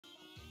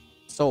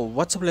So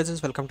WhatsApp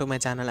legends welcome to my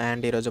channel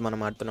and ఈరోజు మనం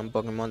ఆడుతున్నాం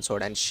పోకెమాన్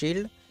సోడ్ అండ్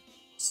షీల్డ్.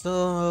 సో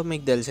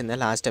మీకు తెలిసిందే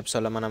లాస్ట్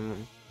ఎపిసోడ్లో మనం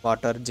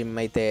వాటర్ జిమ్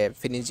అయితే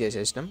ఫినిష్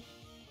చేసేసినాం.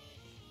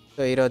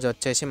 సో ఈరోజు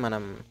వచ్చేసి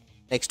మనం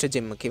నెక్స్ట్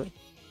జిమ్కి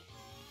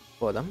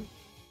పోదాం.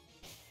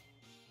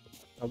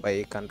 బై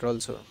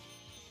కంట్రోల్స్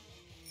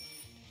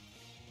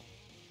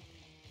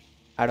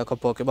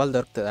ఆడొక పోకేబాల్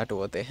దొరుకుతుంది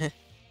అటు పోతే,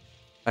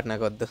 బట్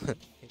నాకు వద్దు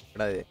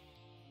ఇప్పుడు అది.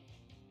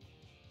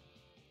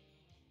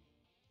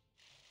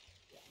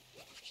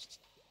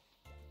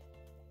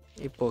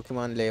 ఈ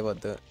పోకేమాన్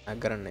లేవద్దు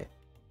దగ్గర ఉన్నాయి.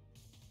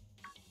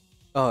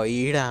 ఓ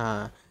ఈడ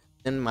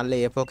నేను మళ్ళీ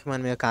ఏ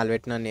పోకేమాన్ మీద కాలు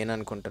పెట్టినా నేను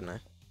అనుకుంటున్నా.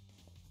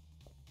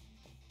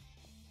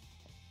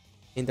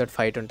 దీంతో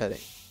ఫైట్ ఉంటుంది.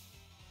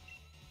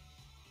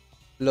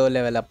 లో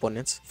లెవెల్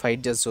అపోనెంట్స్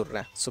ఫైట్ చేసి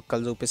చూడరా,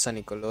 సుక్కలు చూపిస్తా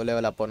నీకు. లో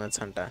లెవెల్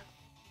అపోనెంట్స్ అంట.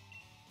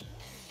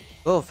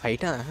 ఓ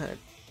ఫైటా?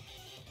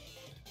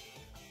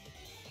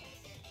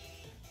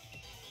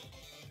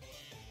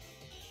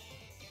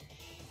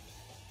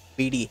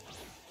 బీడీ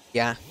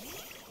యా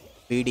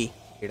బీడీ.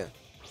 ఈడ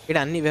ఈడ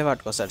అన్ని ఇవే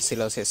పట్టుకొస్తాడు.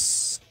 సిలోసిస్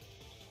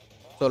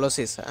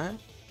సోలోసిస్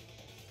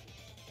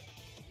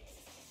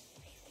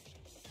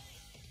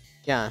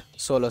యా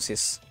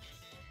సోలోసిస్.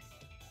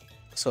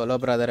 సోలో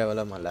బ్రదర్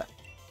ఎవరో మళ్ళా.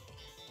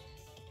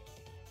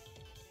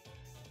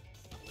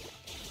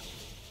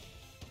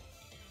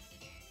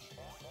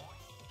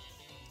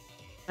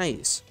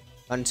 Nice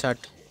one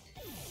shot.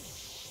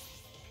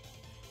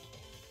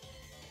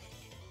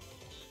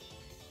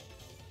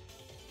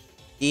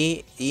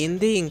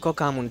 ఏంది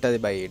ఇంకొక ఆమె ఉంటుంది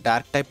by,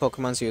 dark type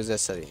Pokemons use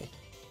చేస్తుంది.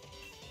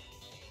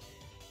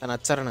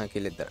 నచ్చరు నాకు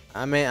వీళ్ళిద్దరు.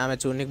 ఆమె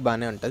చూడడానికి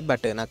బాగానే ఉంటుంది,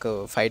 బట్ నాకు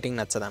ఫైటింగ్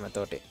నచ్చదు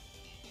ఆమెతోటి.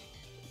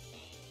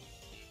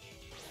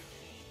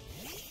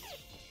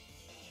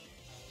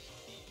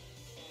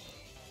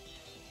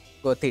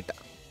 గోతీట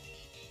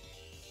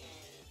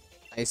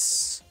నైస్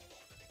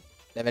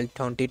లెవెల్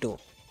 22.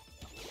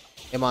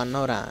 ఏమో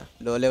అన్నవరా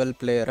లో లెవెల్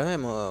ప్లేయర్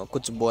ఏమో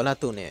కుచ్ బోలా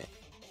తూనే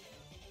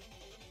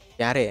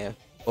యారే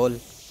బోల్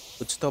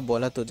कुछ तो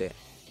बोला तुझे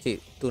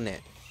तूने.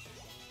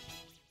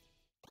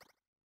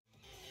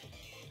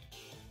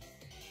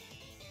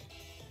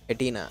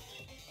 ఎటీనా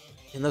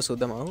ఏందో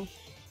చూద్దామా,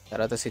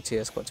 తర్వాత స్విచ్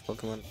చేసుకోవచ్చు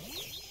పోకెమాన్.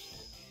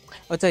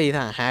 వచ్చా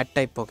ఇదా hat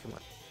type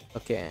Pokemon.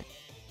 Okay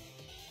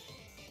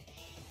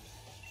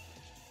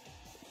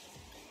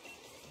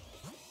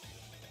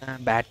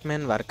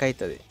batsmen work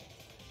అవుతుంది.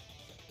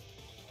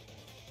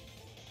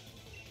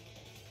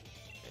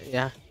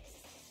 యా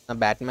నా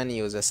బ్యాట్మెన్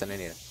యూజ్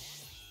చేస్తాను నేను.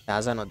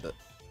 టాజాన్ వద్దు.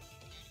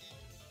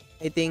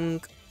 ఐ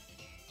థింక్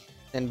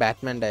నేను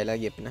బ్యాట్మెన్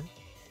డైలాగ్ చెప్పిన,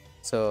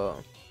 సో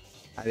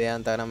అదే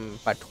అంతరం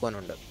పట్టుకొని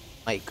ఉండదు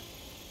మైక్.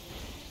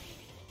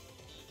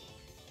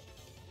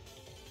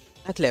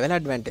 నాకు లెవెల్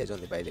అడ్వాంటేజ్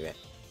ఉంది by the way.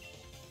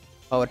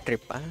 Power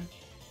trip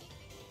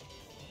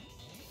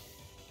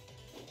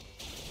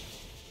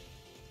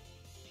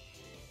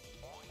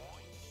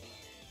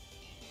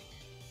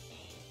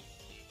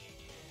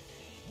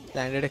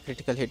landed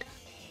critical hit.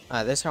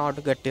 అదే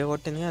షాట్ గట్టిగా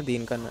కొట్టింది కదా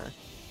దీనికన్నా.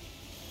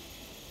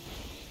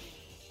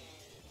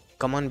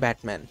 కమాన్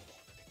బ్యాట్మ్యాన్.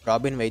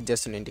 రాబిన్ వెయిట్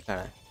చేస్తుండే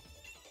ఇంటికాడ.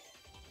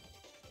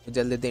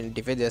 జల్దీ దీన్ని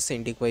డిఫే చేస్తే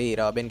ఇంటికి పోయి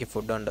రాబిన్కి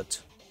ఫుడ్ ఉండొచ్చు.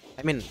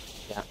 ఐ మీన్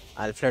యా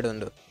ఆల్ఫ్రెడ్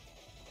ఉండు,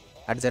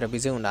 అటు జర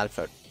బిజీ ఉండు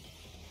Alfred.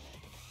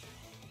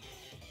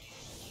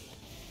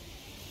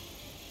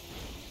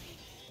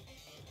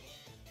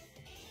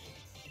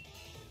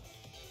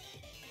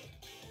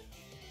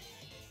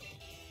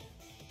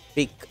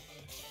 Pick.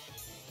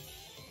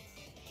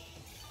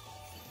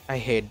 I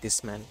hate this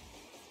man,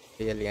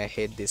 really I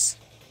hate this.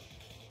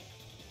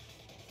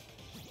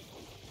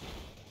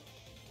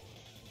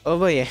 ఓ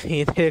పోయ్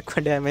ఇది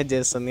ఎక్కువ డ్యామేజ్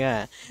చేస్తుందిగా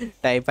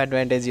టైప్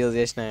అడ్వాంటేజ్ యూజ్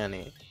చేసినా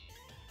కానీ.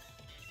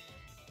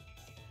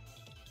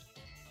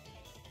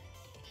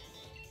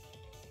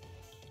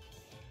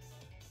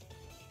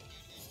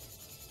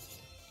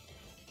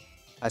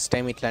 ఫస్ట్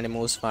టైం ఇట్లాంటి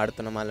మూవ్స్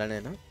వాడుతున్నా మళ్ళీ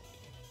నేను.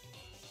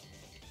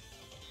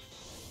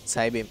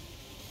 సైబీమ్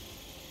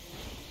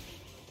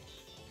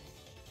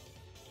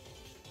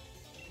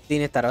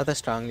దీని తర్వాత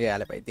స్ట్రాంగ్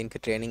చేయాలి పై,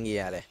 దీనికి ట్రైనింగ్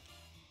ఇవ్వాలి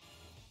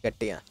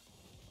గట్టిగా.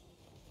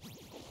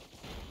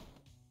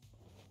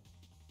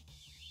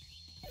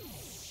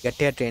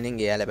 గట్టిగా ట్రైనింగ్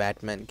చేయాలి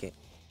బ్యాట్మెన్కి.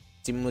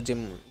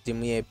 జిమ్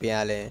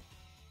వేపియాలి.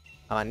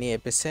 అవన్నీ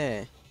వేపిస్తే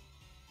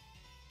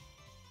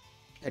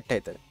ఎట్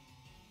అవుతుంది.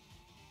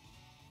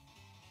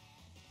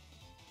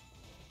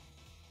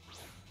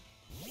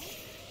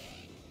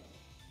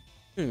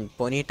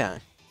 పోనీటా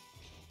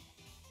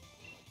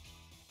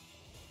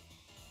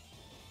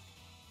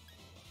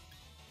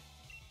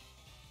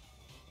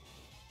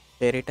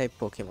ఫెరీ టైప్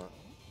పోకెమాన్.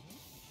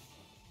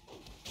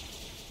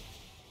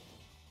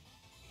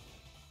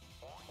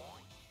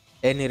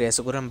 నీ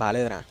రేసు గురం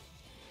బాగాలేదురా.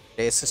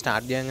 రేస్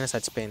స్టార్ట్ చేయగానే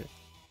చచ్చిపోయింది.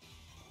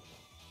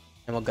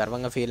 ఏమో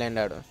గర్వంగా ఫీల్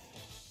అయినాడు.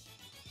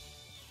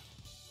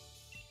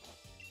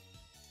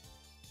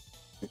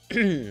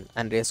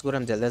 అని రేస్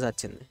గురం జల్దీ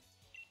చచ్చింది.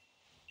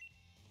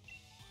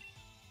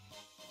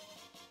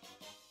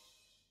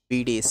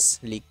 Beedis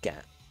leak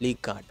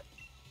card.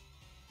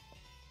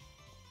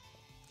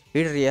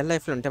 వీడు రియల్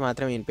లైఫ్లో ఉంటే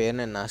మాత్రం ఈయన పేరు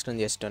నేను నాశనం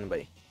చేసేటాను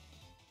భయ్.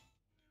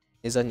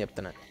 నిజం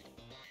చెప్తున్నాను.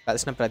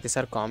 కలిసిన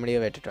ప్రతిసారి కామెడీగా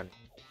పెట్టేటోని.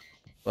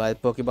 అది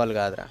పోకీబాల్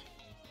కాదురా.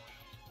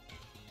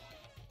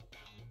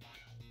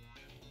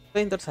 సో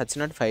ఇంత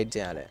సచ్చినట్టు ఫైట్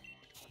చేయాలి.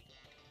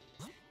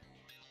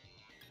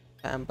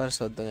 క్యాంపర్స్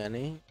వద్దు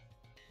కానీ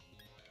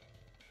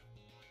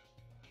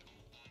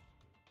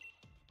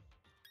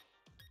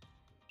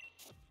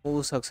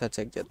మూవ్స్ ఒకసారి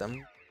చెక్ చేద్దాం.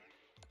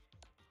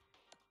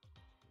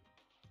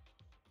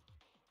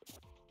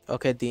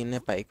 ఓకే, దీన్నే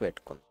పైకి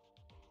పెట్టుకుందాం.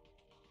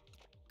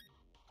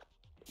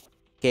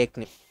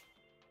 కేక్ని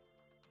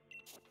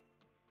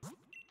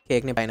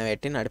పైన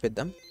పెట్టి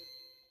నడిపిద్దాం.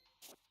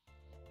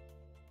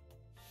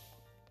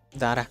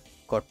 దారా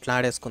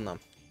కొట్లాడేసుకుందాం.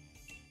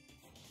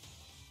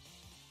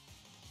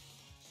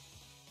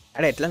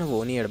 అడే ఎట్లా నువ్వు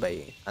ఓనియాడు భయ్,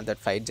 అంత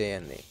ఫైట్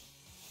చేయండి.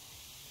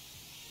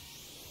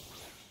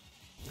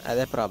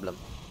 అదే ప్రాబ్లం.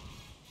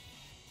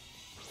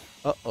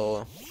 ఓ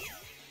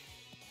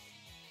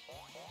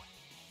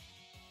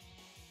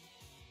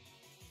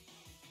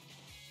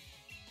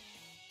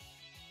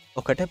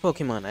ఒకటే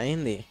పోకీమాన్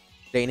అయింది.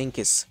 ట్రైనింగ్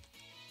కిస్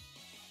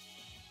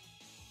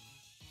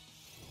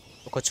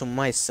ఒక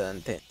చుమ్మా ఇస్తుంది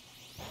అంతే,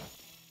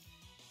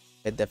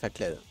 పెద్ద ఎఫెక్ట్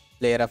లేదు.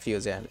 ప్లేయర్ ఆఫ్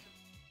యూజ్ చేయాలి.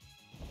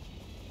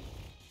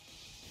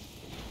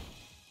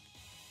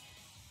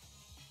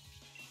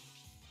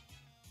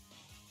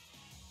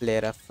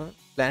 Player of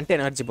plant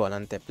energy ball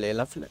అంతే.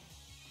 ప్లేయర్ ఆఫ్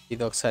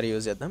ఇది ఒకసారి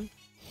యూజ్ చేద్దాం.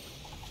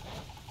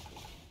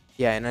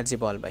 Yeah energy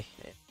ball by.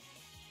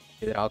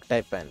 ఇది rock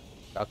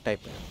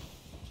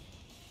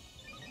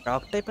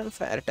type and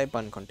fire type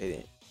అనుకుంటే ఇది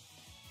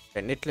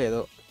రెండిట్లో ఏదో.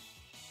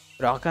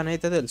 రాక్ అని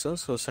అయితే తెలుసు,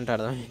 చూస్తుంటే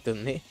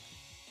అర్థమవుతుంది.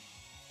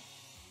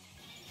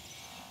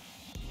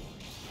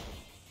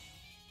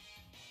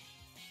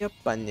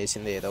 పని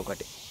చేసింది ఏదో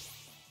ఒకటి.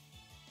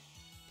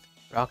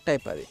 రాక్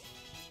టైప్ అది.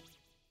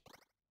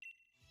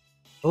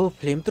 ఓ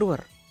ఫ్లేమ్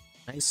త్రూవర్,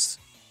 నైస్.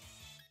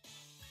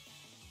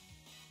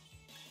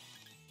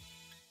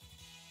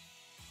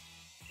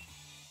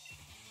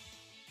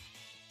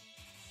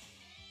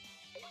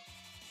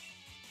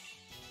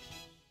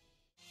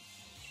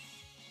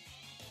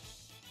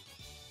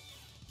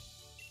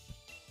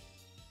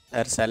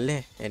 సర్లే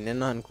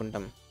ఎన్నెన్నో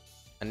అనుకుంటాం,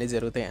 అన్నీ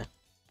జరుగుతాయా?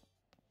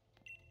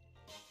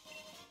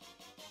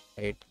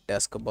 8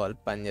 డస్క్ బాల్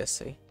పని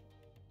చేస్తాయి.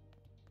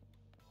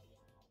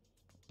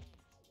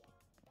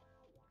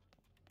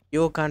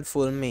 You can't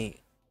fool me.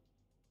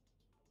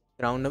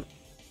 Ground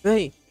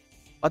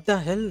what the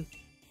hell.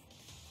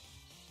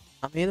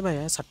 ఆ మీద భయ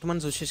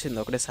సట్టుమని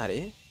చూసేసింది ఒకటేసారి.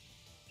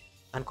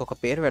 దానికి ఒక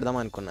పేరు పెడదాం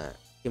అనుకున్నా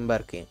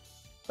టింబర్కి,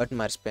 బట్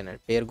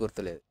మర్చిపోయినాడు. పేరు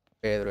గుర్తులేదు.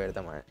 పేరు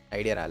పెడదామా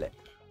ఐడియా రాలే.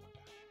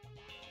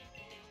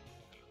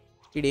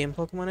 ఇది ఏం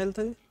పోకీమాన్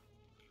వెళ్తుంది?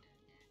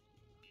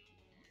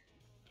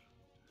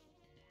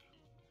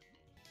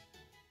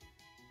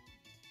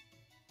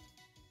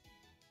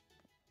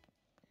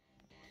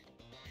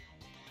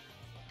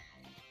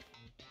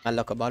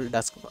 మళ్ళీ ఒక బాల్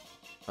డస్క్ బాల్.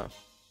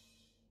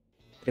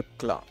 ట్రిప్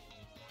క్లా.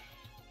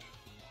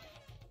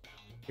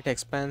 It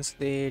expands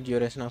the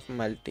duration of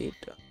multi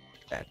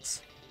attacks.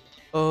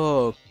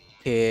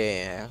 Okay.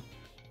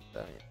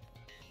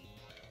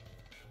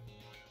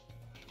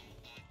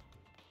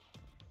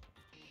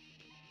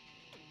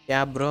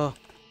 Yeah bro,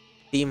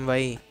 team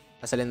why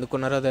అసలు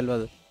ఎందుకున్నారో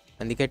తెలియదు,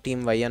 అందుకే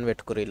టీమ్ వై అని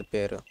పెట్టుకురు వీళ్ళ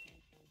పేరు.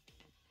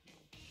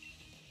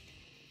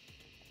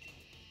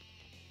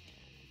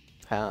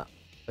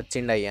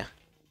 వచ్చిండు అయ్యా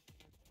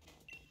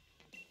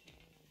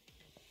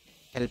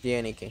హెల్ప్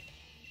చేయనీకి.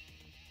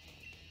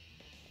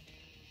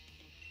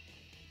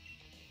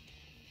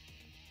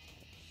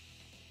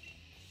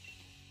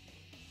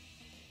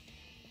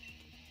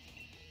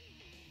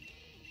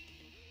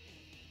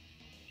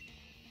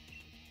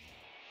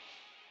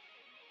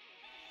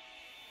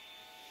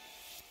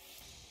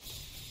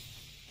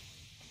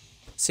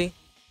 సి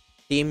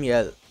టీమ్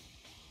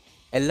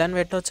ఎల్ అని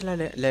పెట్టవచ్చు.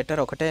 లెటర్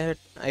ఒకటే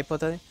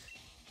అయిపోతుంది.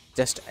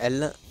 జస్ట్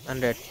ఎల్ అని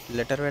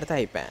లెటర్ పెడితే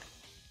అయిపోయా.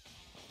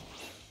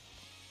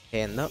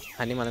 ఏందో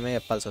అని మనమే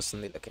చెప్పాల్సి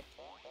వస్తుంది వీళ్ళకి.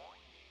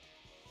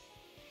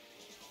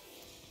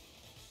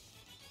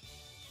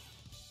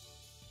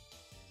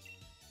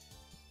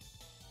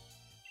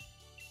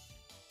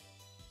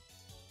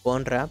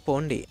 పోండ్రా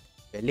పోండి,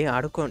 వెళ్ళి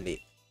ఆడుకోండి.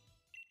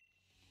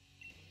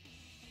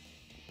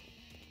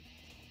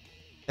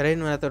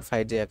 రైట్, మనతో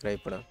ఫైట్ చేయకరా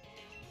ఇప్పుడు.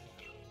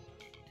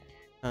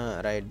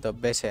 రైట్,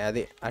 దొబ్బేసే.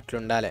 అది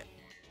అట్లుండాలి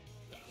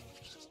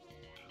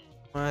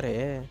మరే.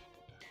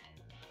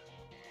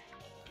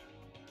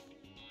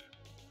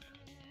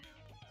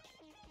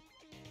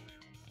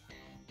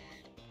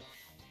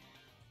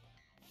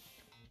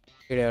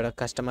 ఇక్కడ ఎవడో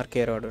కస్టమర్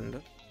కేర్ వాడు ఉండు.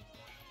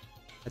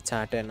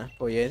 చాటేనా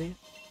పోయేది.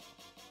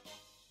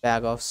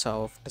 Bag of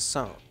soft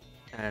sound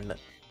and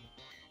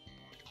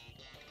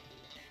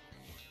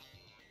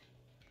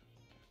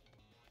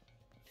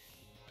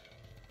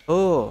oh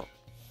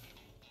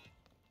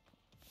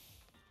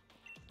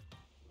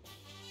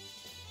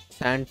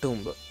sand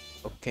tomb.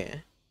 Okay,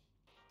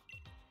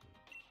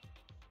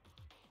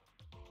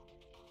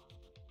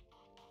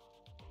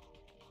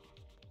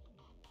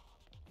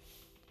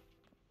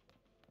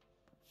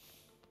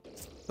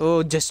 oh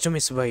just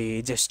miss bye,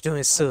 just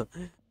miss.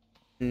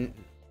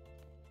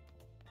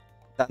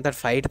 దాంతో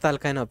ఫైట్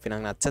తలకాయ నొప్పి,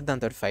 నాకు నచ్చదు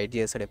దాంతో ఫైట్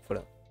చేస్తాడు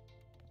ఎప్పుడు.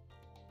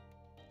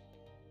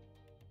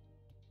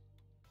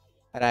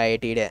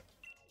 రైట్ ఈడే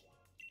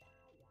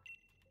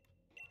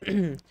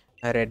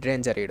రెడ్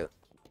రేంజర్ ఈడు.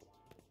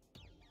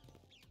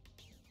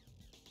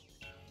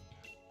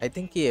 ఐ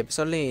థింక్ ఈ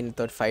ఎపిసోడ్లో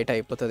ఈయనతో ఫైట్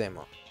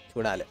అయిపోతుందేమో,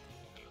 చూడాలి.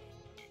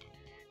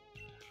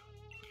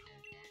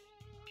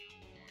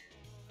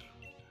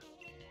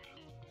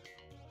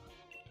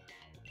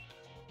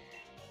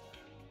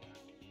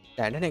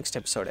 అంటే నెక్స్ట్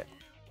ఎపిసోడే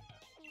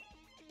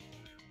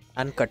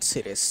అన్కట్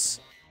సిరీస్.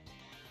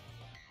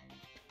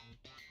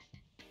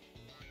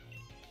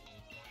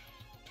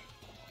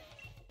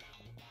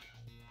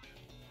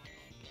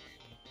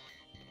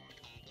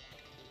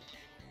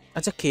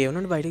 అచ్చా, కేవ్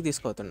నుండి బయటికి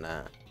తీసుకోతున్నా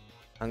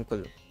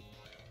uncle.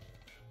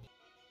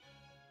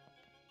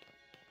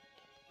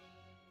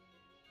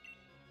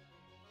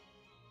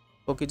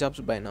 Okay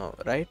jobs by now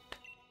right.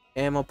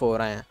 ఏమో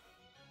పోరా,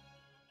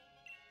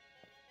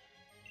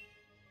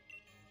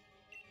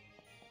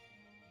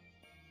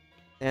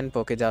 నేను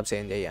పోకే జాబ్స్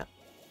ఏం చెయ్యా.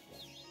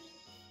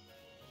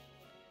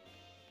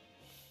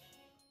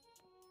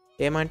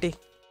 ఏమంటీ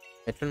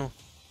ఎట్లను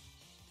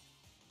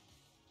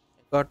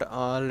got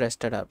all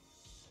rested up,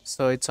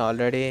 so it's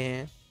already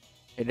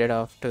headed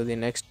off to the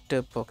next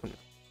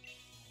Pokemon.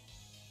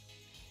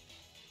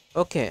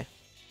 Okay,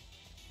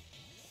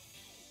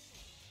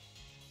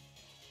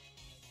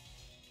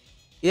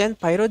 ఇదేం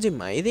పైరో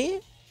జిమ్మా ఇది?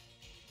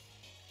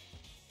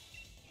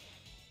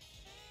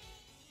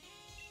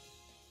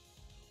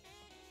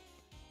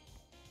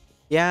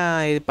 యా,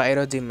 ఇది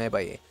పైరో జిమ్మే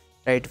బాయ్.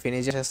 రైట్,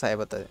 ఫినిష్ చేసేస్తే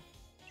అయిపోతుంది.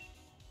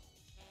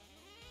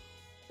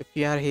 If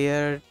you are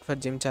here for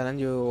gym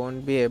challenge you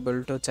won't be able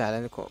to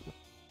challenge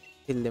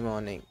till the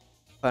morning.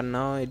 For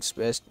now it's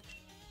best.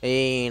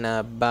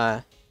 ఏనబ్బా,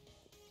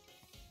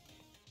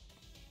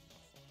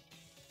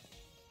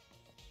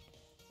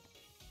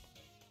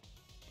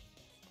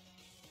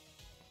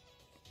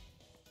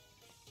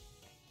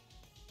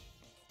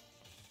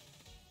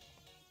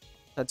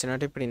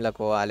 వచ్చినట్టు ఇప్పుడు ఇంట్లోకి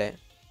పోవాలి.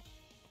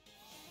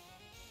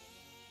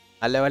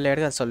 అల్లే వాళ్ళు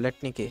ఏడు కదా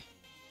సొల్లెట్నికి.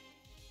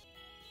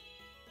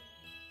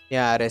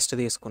 యా, రెస్ట్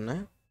తీసుకున్నా.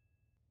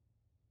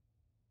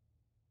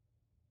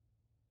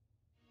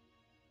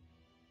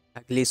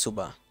 Ugly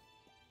Suba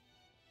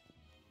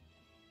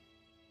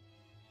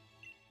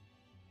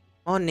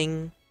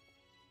morning.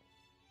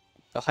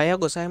 Hagia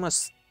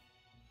గొసాయిమస్.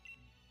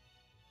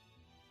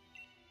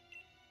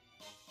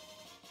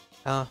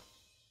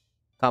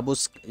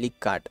 కాబూస్ leak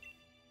card.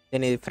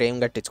 నేను ఇది ఫ్రేమ్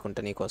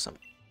కట్టించుకుంటా నీకోసం.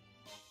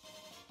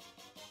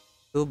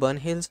 Two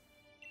burn hills.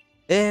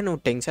 నువ్వు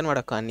టెన్షన్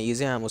పడకు, అన్ని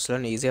ఈజీగా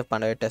ముసలిని ఈజీగా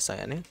పండబెట్టేస్తా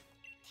కానీ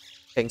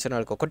టెన్షన్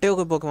పడకు. ఒకటే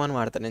ఒక పోకెమాన్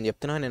వాడతా, నేను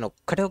చెప్తున్నా, నేను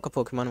ఒక్కటే ఒక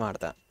పోకెమాన్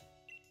వాడతా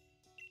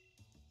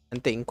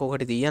అంతే.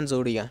 ఇంకొకటి తీయని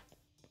చూడు ఇక.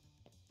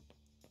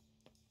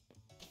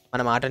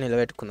 మన మాట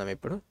నిలబెట్టుకుందాం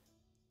ఇప్పుడు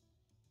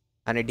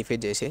అని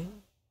డిఫీట్ చేసి.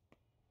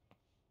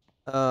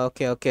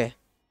 Okay okay,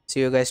 see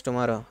you guys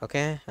tomorrow.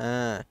 Okay,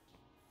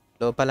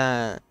 లోపల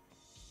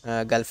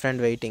గర్ల్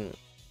ఫ్రెండ్ వెయిటింగ్.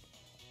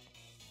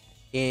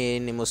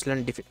 ఈ ముస్లిం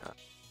డిఫీట్.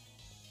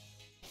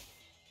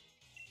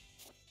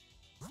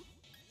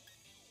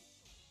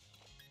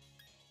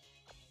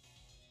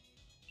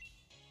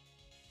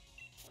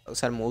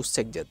 ఒకసారి మూవ్స్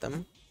చెక్ చేద్దాం.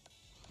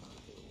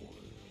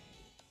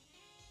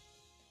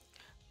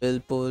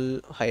 Will pool,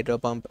 hydro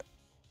pump.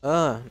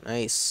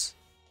 Nice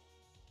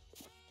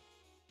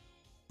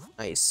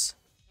nice.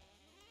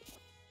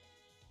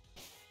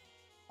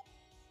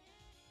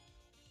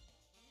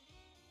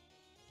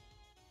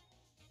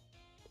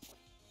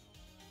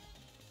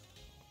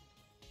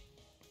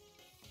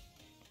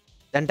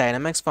 దాని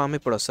డైనమిక్స్ ఫామ్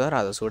ఇప్పుడు వస్తుందో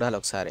రాదో చూడాలి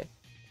ఒకసారి.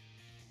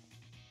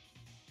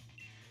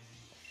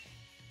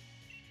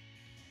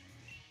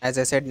 యాజ్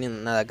ఐ సెడ్,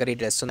 నా దగ్గర ఈ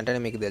డ్రెస్ ఉందంటే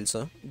మీకు తెలుసు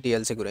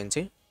డిఎల్సీ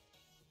గురించి,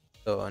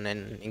 సో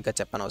నేను ఇంకా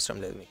చెప్పని అవసరం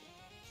లేదు మీకు.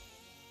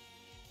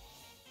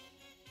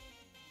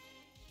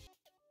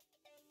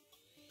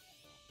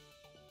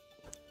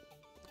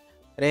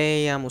 రే,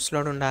 ఆ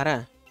ముసలోడు ఉండారా,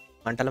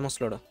 మంటల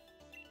ముసలోడు.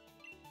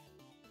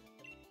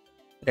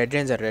 రెడ్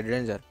రేంజర్, రెడ్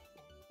రేంజర్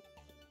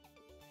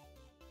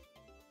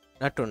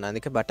నట్టుండు,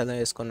 అందుకే బట్టలు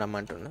వేసుకొని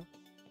రమ్మంటుండు.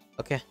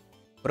 ఓకే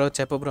బ్రో,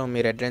 చెప్పు బ్రో, మీ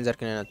రెడ్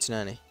రేంజర్కి నేను వచ్చినా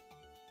అని.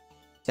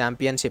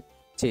 Championship,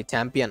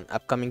 champion,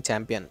 upcoming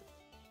champion.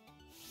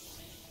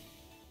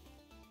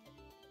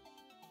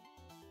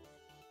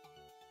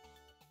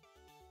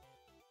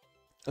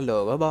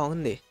 Logo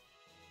బాగుంది.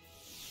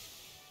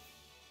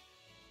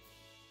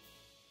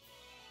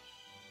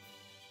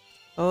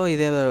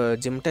 ఇదేదో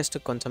జిమ్ టెస్ట్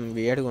కొంచెం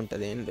వియర్డ్గా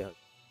ఉంటుంది, ఏంటి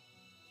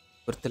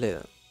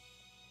గుర్తులేదు.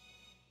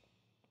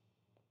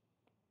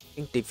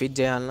 ఇంక డిఫీట్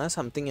చేయాలన్నా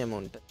సంథింగ్ ఏమో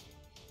ఉంటుంది.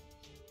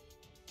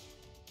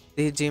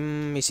 The gym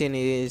machine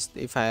is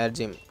the fire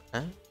gym.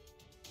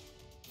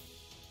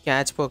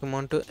 Catch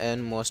Pokemon to earn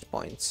most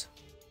points.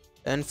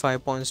 Earn 5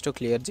 points to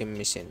clear gym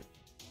mission.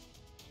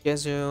 Yes,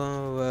 you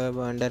were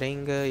wondering,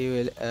 you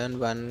will earn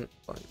 1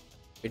 point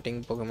beating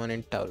Pokemon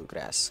in tall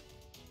grass.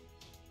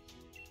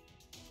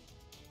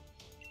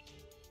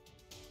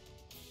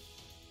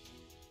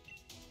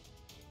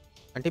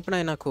 అంటే ఇప్పుడు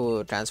అవి నాకు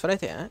transfer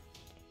అవుతాయా?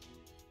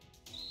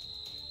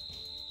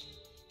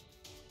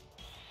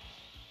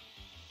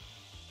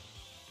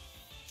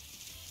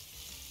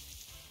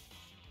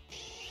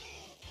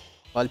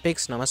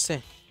 వాల్పిక్స్ నమస్తే.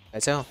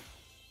 అచ్చా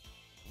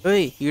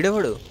ఓయ్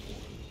ఈడెవడు?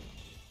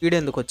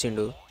 ఈడెందుకు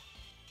వచ్చిండు?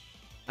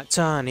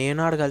 అచ్చా నేను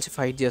ఆడు కలిసి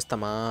ఫైట్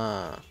చేస్తామా?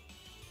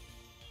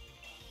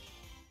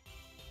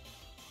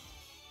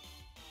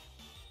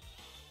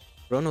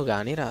 బ్రో నువ్వు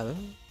కానీ రాదు.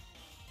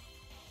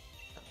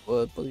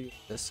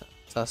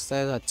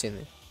 సస్తాయి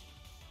వచ్చింది.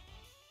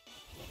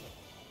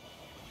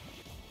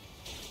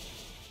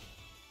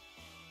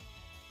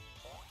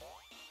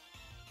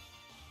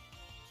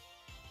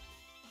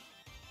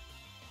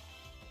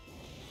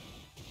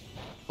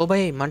 ఓ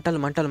భయ్ మంటలు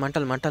మంటలు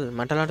మంటలు మంటలు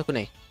మంటలు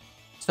అంటుకున్నాయి.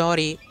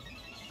 సారీ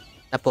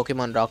నా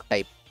పోకెమాన్ రాక్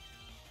టైప్.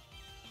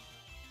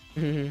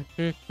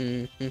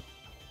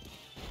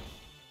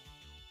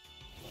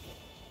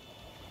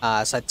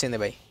 సచ్చింది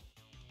భయ్.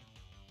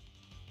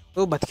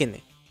 ఓ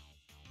బతికింది.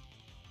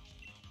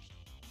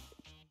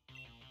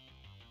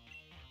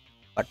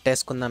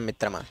 పట్టేసుకుందాం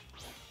మిత్రమా.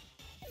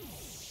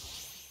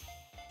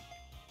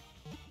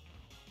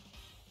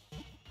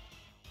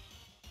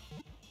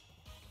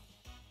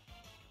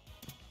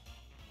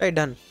 Right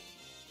done.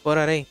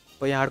 పోరా రే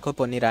పోయి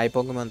ఆడుకోపో నీ రాయి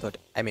పోకెమాన్ తోటి.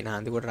 ఐ మీన్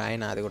అది కూడా రాయి,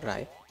 నాది కూడా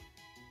రాయి.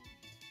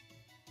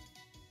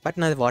 బట్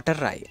నాది వాటర్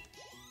రాయి,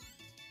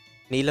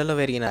 నీళ్ళలో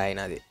పెరిగిన రాయి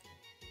నాది.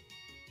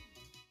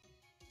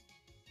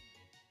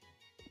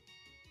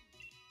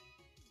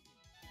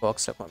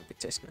 బాక్స్లో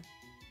పంపించేసిన.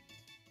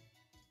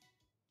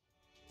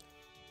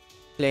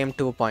 Claim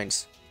 2 points.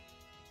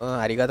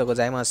 అరిగాతో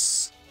గొజాయిమాస్.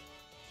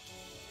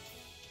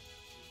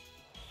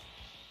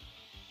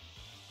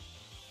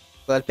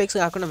 వర్ల్పెక్స్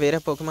కాకుండా వేరే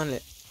పోకెమాన్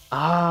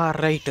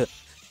రైట్.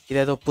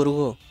 ఇదేదో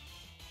పురుగు,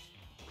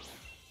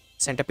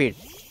 సెంటపీడ్.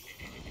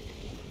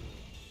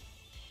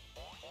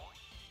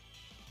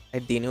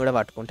 అయితే దీన్ని కూడా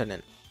పట్టుకుంటాను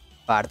నేను.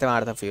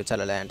 వాడతాం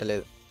ఫ్యూచర్లో, అంటే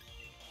లేదు.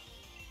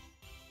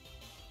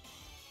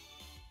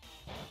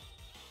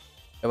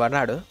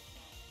 ఎవరు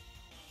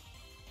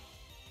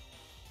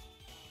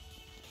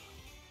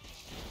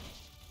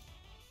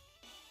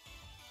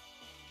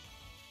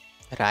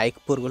రాయికి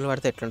పురుగులు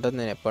పడితే ఎట్లుంటుంది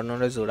నేను ఎప్పటి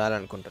నుండో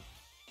చూడాలనుకుంటాను.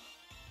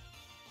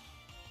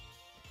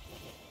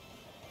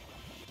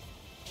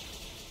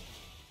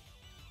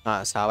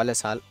 సావలే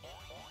సాల్.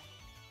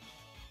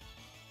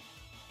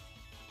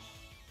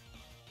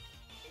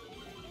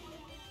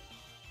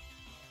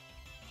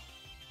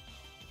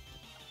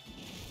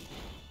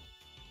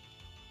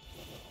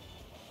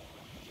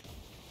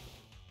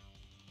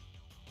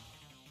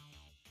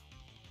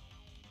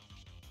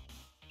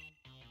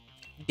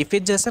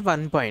 డిఫీట్ చేస్తే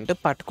 1 point,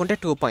 పట్టుకుంటే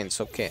 2 points.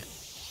 ఓకే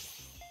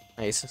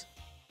నైస్,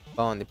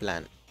 బాగుంది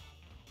ప్లాన్.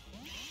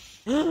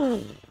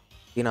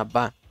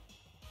 దీనబ్బా.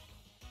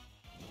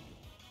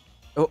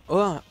 ఓ ఓ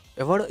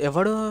ఎవడు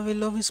ఎవడు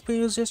వీళ్ళు విస్పీ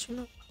యూజ్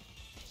చేసిండు?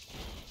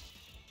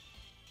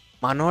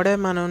 మనోడే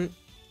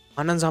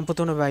మనం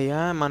చంపుతుండు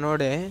భయ్యా,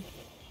 మనోడే.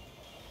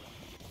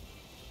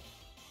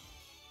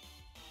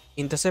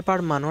 ఇంతసేపు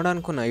ఆడు మనోడు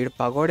అనుకున్నా, ఈడు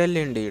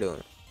పగోడెళ్ళిండు. ఈడు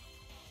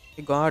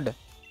గాడ్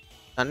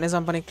నన్నే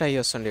చంపనికి ట్రై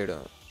చేస్తుండే ఈడు.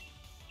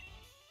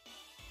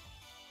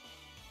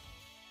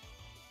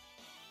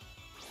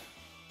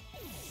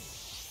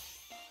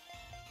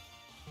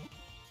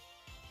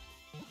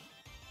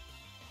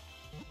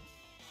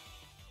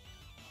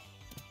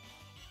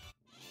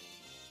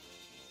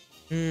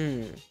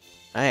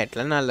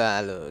 ఎట్లా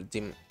వాళ్ళు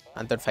జిమ్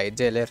అంత ఫైట్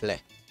చేయలేరులే,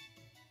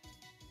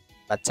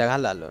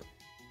 పచ్చగాళ్ళు వాళ్ళు.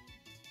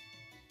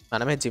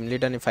 మనమే జిమ్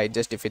లీడర్ని ఫైట్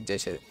చేసి డిఫీట్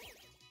చేసేది.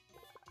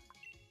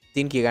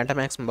 దీనికి ఈ గంట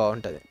మ్యాక్సిమం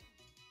బాగుంటుంది.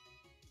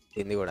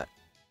 దీన్ని కూడా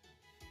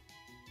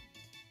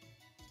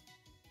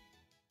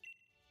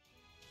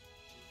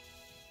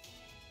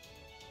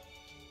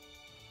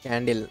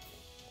క్యాండిల్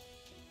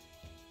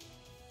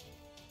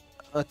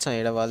వచ్చా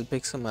ఇక్కడ వాల్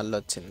పిక్స్ మళ్ళీ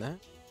వచ్చిందా?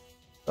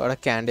 ఇక్కడ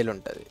క్యాండిల్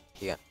ఉంటుంది.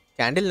 ఇక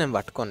క్యాండిల్ నేను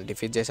పట్టుకోను,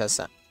 డిఫీట్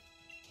చేసేస్తా.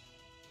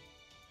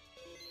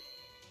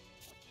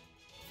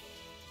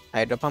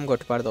 హైడ్రోపామ్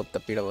కొట్టుపాడు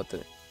తప్ప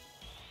పీడబోతుంది.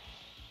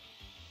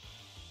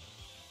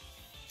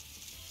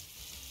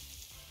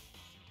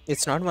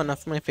 It's not one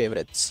of my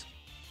favourites.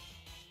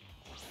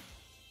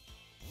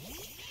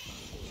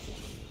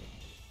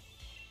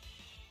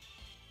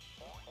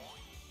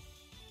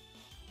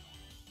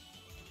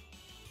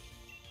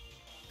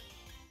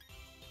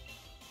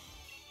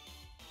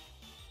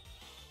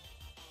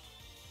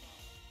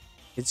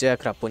 ఇది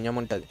అక్కడ పుణ్యం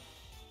ఉంటుంది.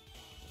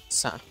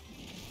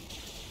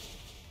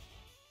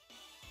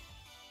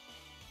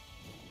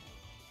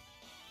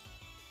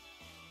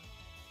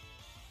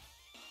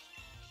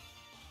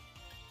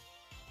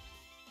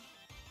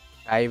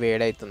 రాయి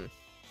వేడవుతుంది.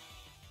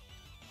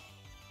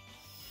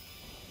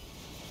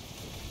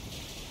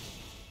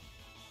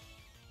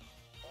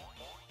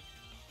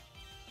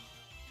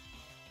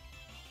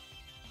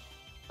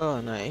 ఓ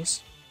నైస్.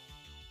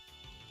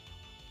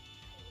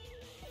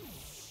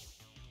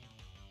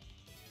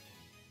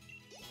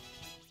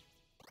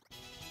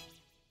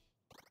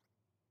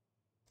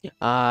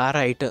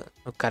 రైట్,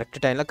 కరెక్ట్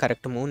టైంలో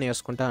కరెక్ట్ మూవ్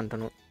నేర్చుకుంటా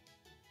అంటాను.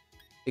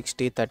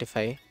 60,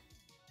 35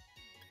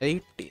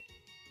 80.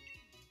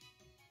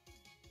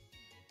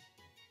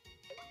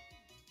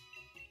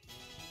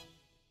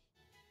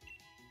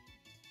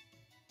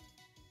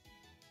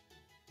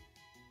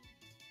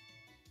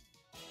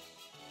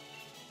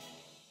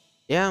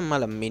 యా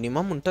మళ్ళీ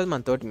మినిమం ఉంటుంది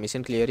మనతోటి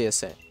మిషన్ క్లియర్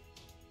చేస్తే.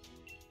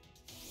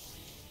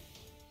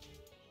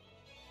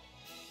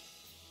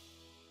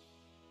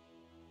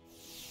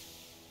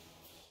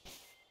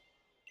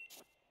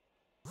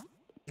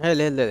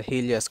 లేదు లేదు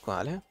హీల్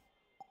చేసుకోవాలి.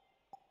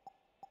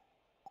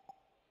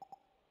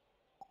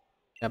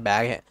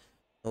 బ్యాగే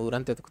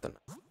ఊరంతా ఎతుకుతున్నా.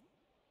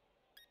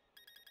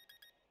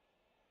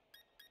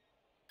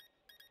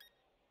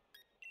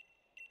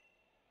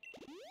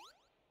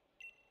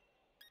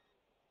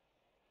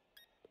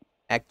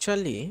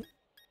 యాక్చువల్లీ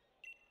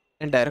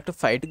నేను డైరెక్ట్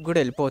ఫైట్కి కూడా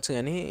వెళ్ళిపోవచ్చు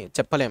కానీ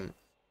చెప్పలేం.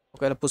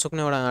 ఒకవేళ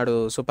పుసుకుని ఆడు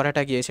సూపర్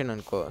అటాక్ చేసిండు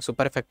అనుకో,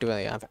 సూపర్ ఎఫెక్టివ్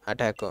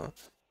అటాక్,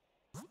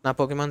 నా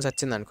పోకెమాన్స్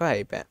వచ్చింది అనుకో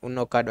అయిపోయా. ఉన్న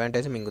ఒక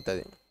అడ్వాంటేజ్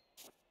మింగుతుంది,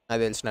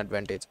 నాకు తెలిసిన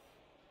advantage.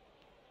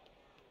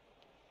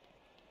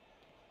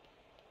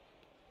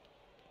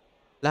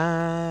 Law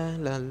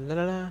law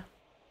law law.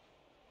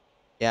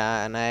 Yeah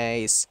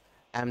nice,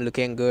 I'm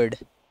looking good.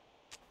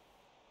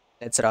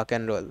 Let's rock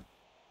and role.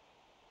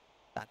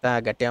 తాత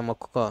గట్టిగా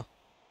మొక్కుకో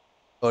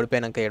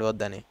ఓడిపోయాక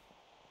ఏడవద్దని.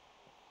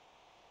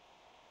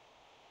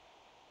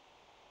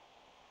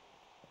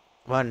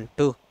 1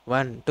 2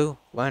 1 2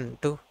 1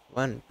 2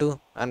 1 2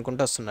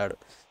 అనుకుంటూ వస్తున్నాడు.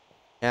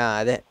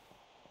 అదే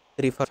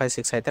 3 4 5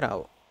 6 అయితే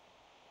రావు.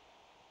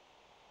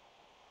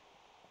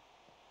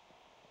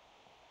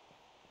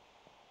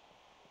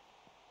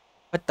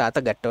 బట్ తాత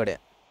గట్టోడే,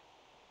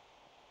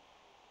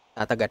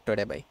 తాత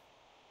గట్టోడే బై.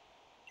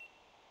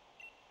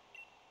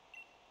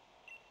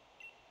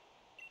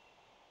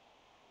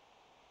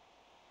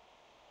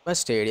 బట్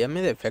స్టేడియం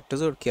మీద ఎఫెక్ట్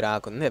చూడుకి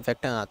రాకుంది,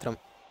 ఎఫెక్ట్ మాత్రం.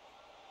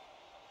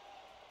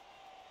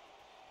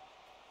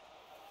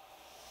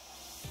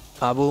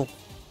 బాబు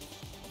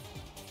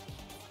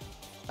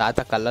తాత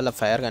కళ్ళల్లో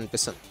ఫైర్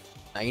కనిపిస్తుంది.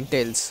 9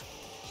 టైల్స్.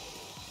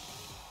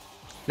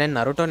 నేను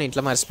నరుటోని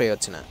ఇంట్లో మర్చిపోయి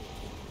వచ్చిన,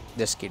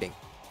 just kidding.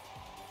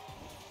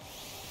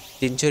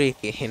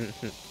 సెంచురీకి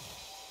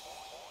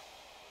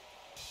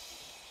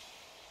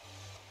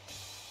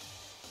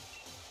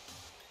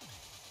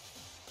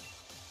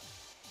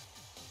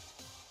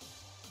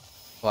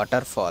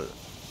water fall.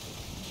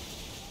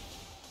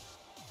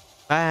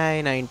 Bye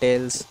 9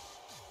 tiles.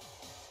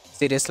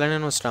 సీరియస్లోనే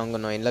నువ్వు స్ట్రాంగ్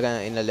ఉన్నావు,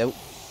 ఇంట్లో లేవు.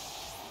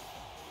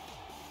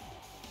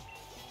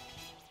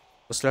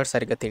 ముసలాడు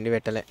సరిగ్గా తిండి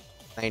పెట్టలే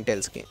 9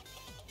 టైల్స్కి.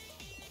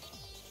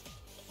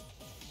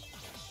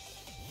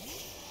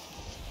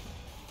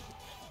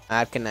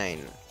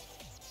 Arcanine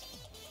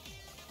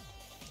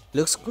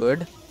looks good,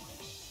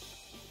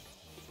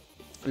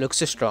 looks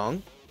strong.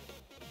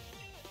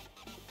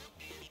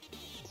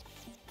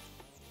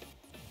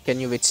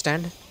 Can you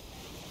withstand?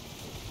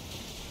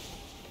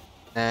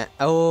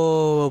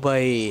 Oh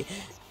boy,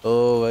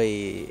 oh boy,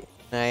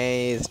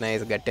 nice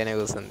nice. గట్టిగానే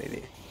కూర్చుంది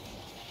ఇది.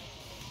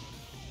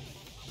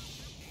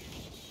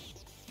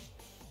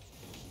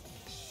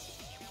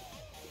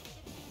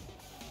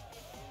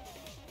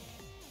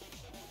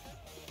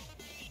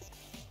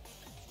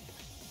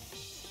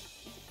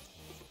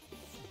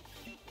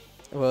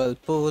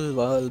 Whirlpool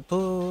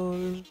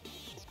Whirlpool.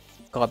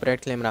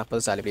 కాపరేట్ క్లెయిమ్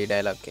రాకపోతే చాలు ఈ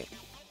డైలాగ్కి.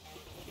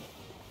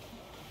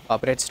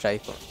 Cooperate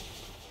strike.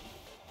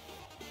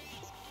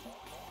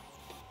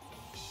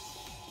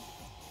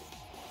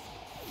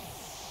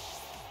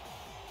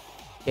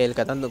 కేల్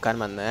కదా దుకాణం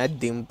మంది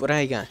దింపురా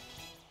ఇక.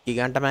 ఈ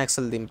గంట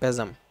మ్యాక్స్లు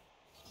దింపేద్దాం.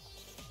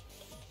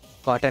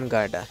 Cotton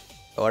gourd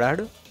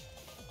ఓడాడు.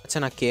 అచ్చా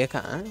నా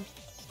కేకా?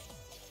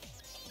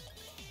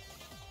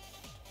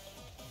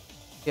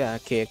 Yeah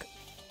cake.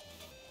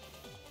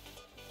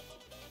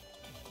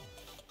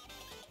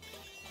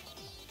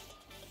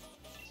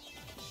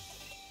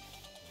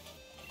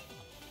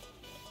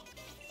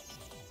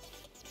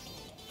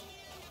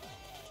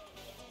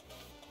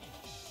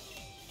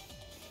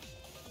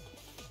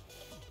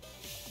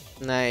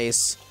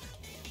 Nice.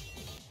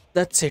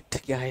 That's it,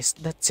 guys.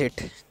 That's it.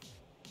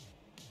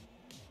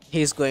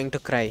 He's going to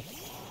cry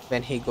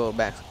when he go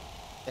back.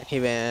 When he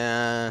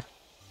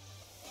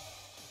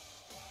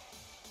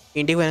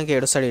ఇంటికి పోయినాక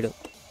ఏడుస్తాడు వీడు.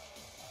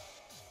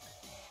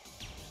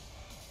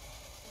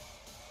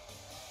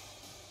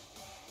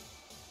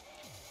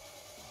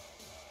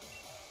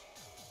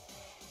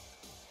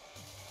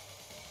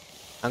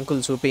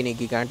 అంకుల్ చూపి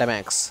నీకు గంట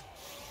max.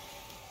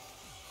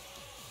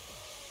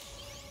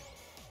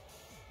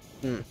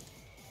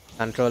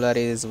 Controller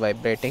is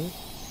vibrating.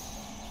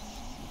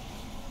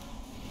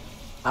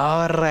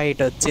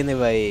 Alright వచ్చింది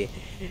భయ్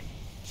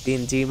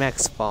దీని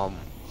జీమాక్స్ ఫామ్.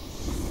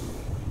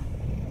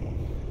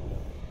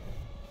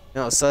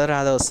 నేను వస్తుందో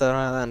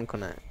రాదా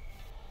అనుకున్నా.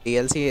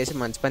 డిఎల్సీ చేసి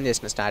మంచి పని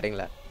చేసిన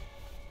స్టార్టింగ్లో.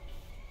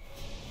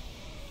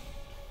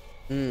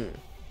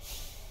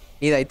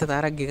 నీది అవుతుందా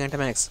రగ్గి గంట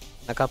మ్యాక్స్?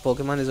 నాకు ఆ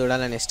పోకెమాన్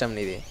చూడాలని ఇష్టం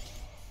నీది.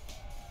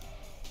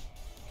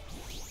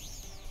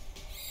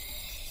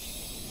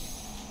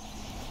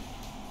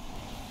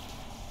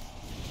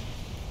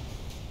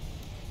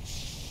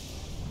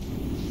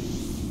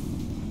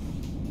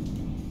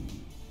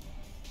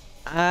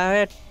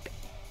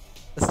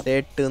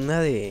 సెట్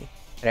ఉన్నది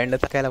 2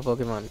 తకాల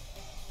పోకిమాన్.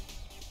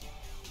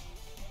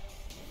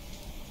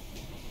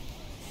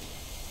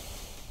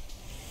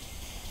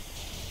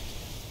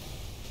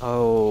 ఓ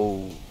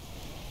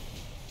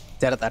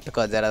జర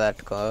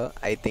తట్టుకో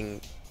ఐ థింక్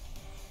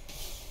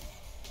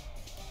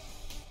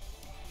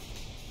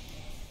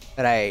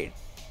రైట్.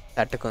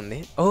 తట్టుకుంది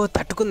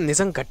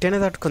నిజం గట్టిగానే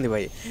తట్టుకుంది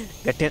భయ్.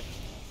 గట్టి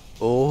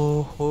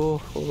ఓహో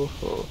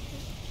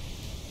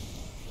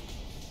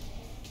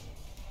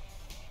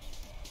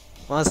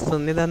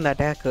మస్తుంది దాని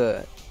అటాక్.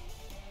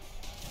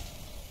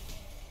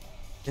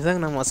 నిజంగా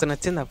నాకు మస్తు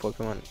నచ్చింది ఆ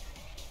పోకిమాన్.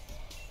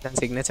 దాని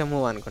సిగ్నేచర్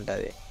మూవ్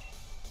అనుకుంటుంది.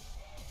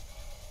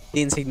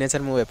 దీని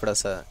సిగ్నేచర్ మూవ్ ఎప్పుడు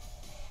వస్తుందా?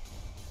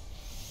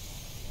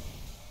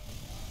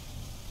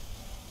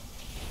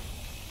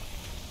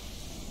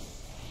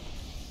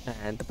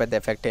 ఎంత పెద్ద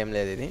ఎఫెక్ట్ ఏం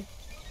లేదు ఇది.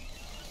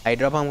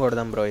 హైడ్రోబామ్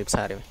కొడదాం బ్రో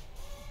ఈసారి.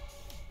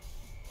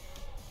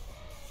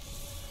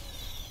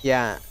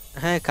 యా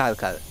కాదు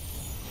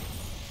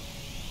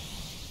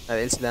నాకు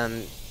తెలిసి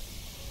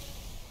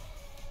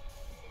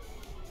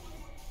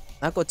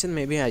నాకు వచ్చింది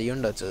మేబీ అయ్యి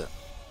ఉండొచ్చు.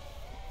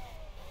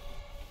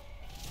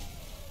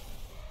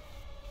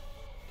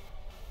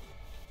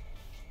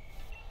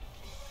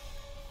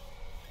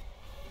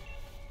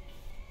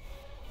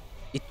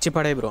 ఇచ్చి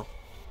పడే బ్రో,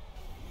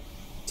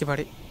 ఇచ్చి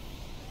పడి.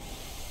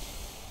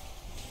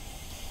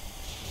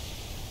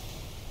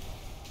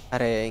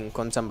 అరే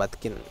ఇంకొంచెం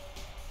బతికింది.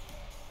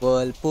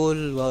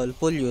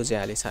 వర్ల్పూల్ యూజ్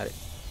చేయాలి ఈసారి.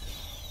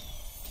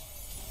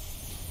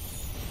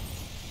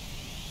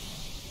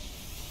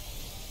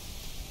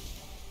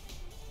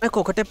 నాకు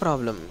ఒకటే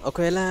ప్రాబ్లం,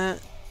 ఒకవేళ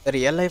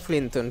రియల్ లైఫ్లో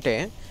ఇంత ఉంటే,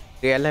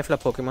 రియల్ లైఫ్లో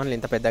పోకిమాన్లు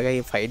ఇంత పెద్దగా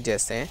ఈ ఫైట్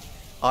చేస్తే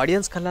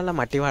ఆడియన్స్ కళ్ళల్లో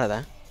మట్టి పడదా?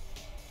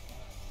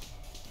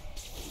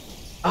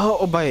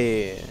 ఓ బాయ్.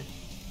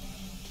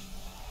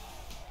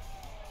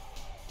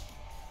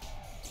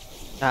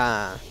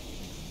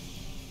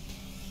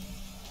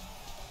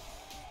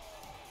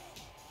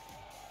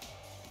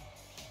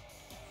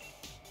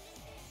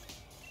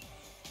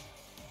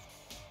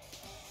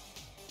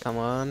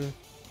 కమాన్.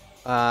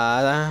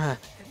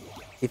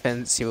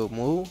 Defensive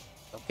move.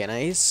 Okay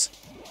nice.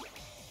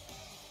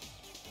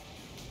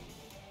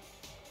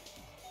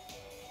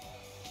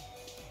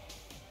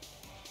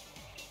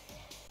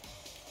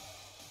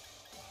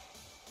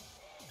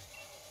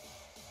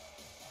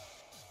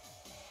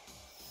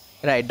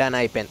 Right done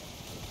అయిపోయింది.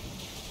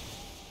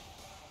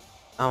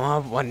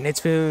 1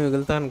 HP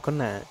మిగులుతా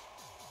అనుకున్నా.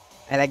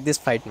 I like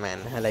this fight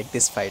man,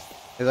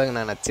 నిజంగా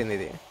నాకు నచ్చింది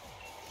ఇది.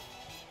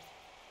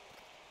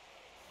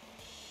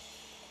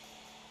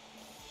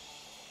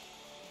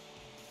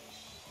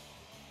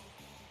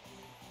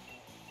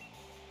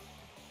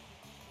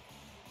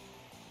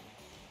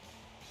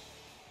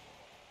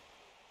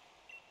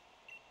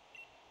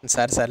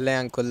 సర్లే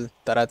అంకుల్,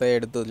 తర్వాత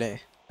ఎడుతులే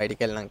బయటికి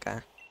వెళ్ళినాక.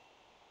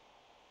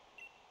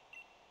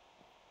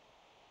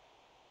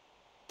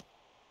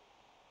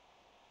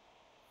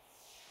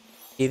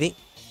 ఇది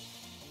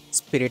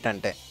స్పిరిట్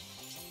అంటే.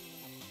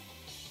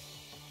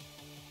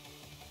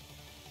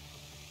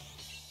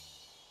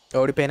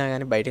 ఓడిపోయినా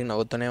కానీ బయటికి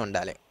నవ్వుతూనే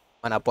ఉండాలి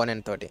మన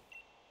అపోనెంట్ తోటి.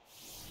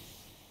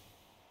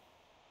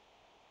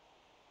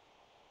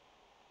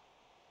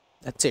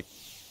 That's it.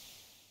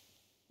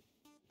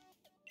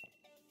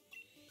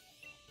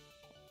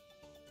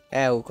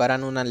 ఊకరా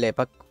నువ్వు నన్ను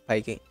లేపక్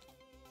పైకి.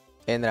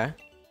 ఏంద్రా?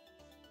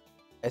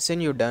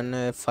 Essen, you done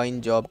a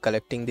fine job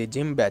collecting the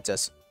gym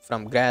batches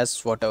from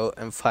grass, water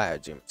and fire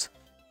gyms.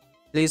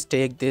 Please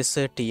take this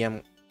TM.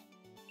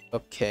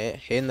 Okay,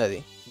 ఏందది?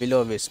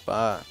 Below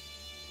Vispa.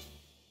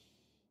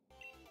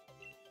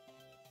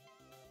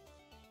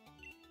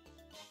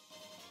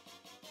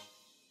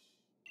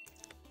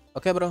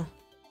 Okay bro.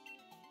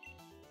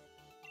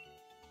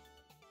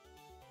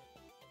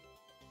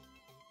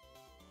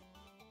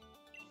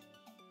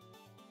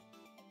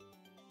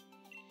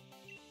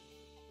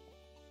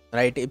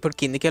 Right, ఇప్పుడు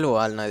కిందికి వెళ్ళి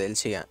పోవాలి నాకు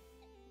తెలిసి. ఇక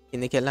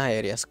కిందికి వెళ్ళి ఆ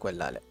ఏరియాస్కి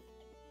వెళ్ళాలి.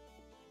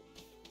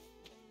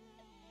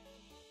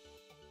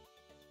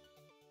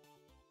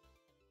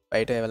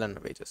 బయట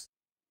ఎవరన్నా పేజెస్.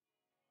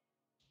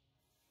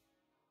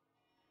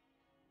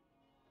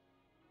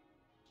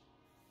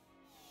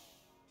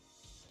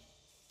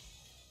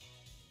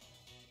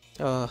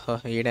 ఓహో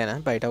ఈడేనా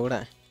బయట కూడా?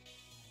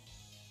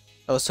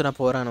 వస్తున్నా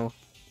పోరా నువ్వు.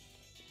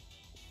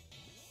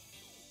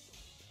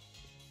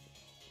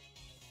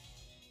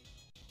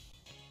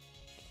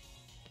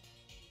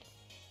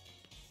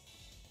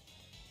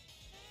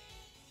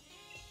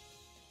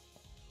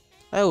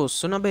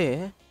 వస్తున్నా బే.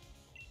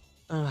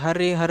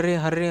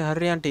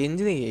 హర్రీ అంటే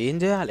ఏంది? ఏం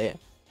చేయాలి?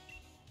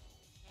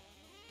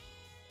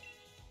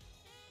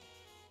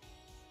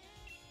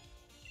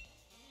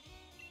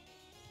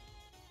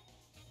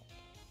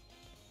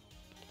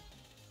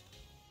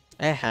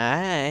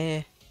 హాయ్.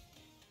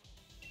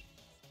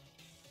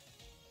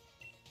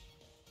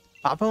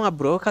 పాపం ఆ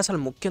బ్రోకి అసలు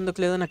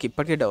ముఖ్యందుకు లేదో నాకు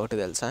ఇప్పటికీ డౌట్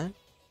తెలుసా.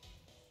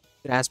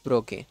 గ్రాస్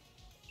బ్రోకి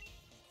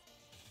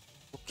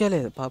ముఖ్య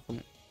లేదు పాపం.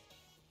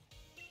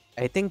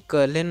 ఐ థింక్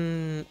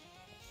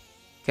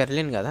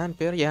కెర్లిన్ కదా అని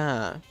పేరు. యా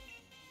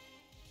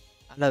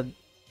అలా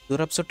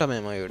దూరపు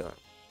చుట్టమేమో వీడు.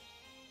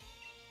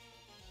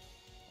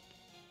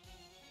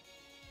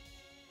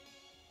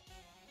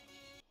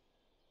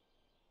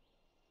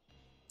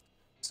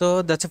 So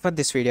that's it for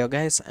this video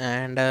guys,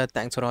 and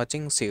thanks for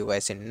watching. See you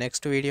guys in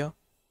next video.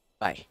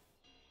 Bye.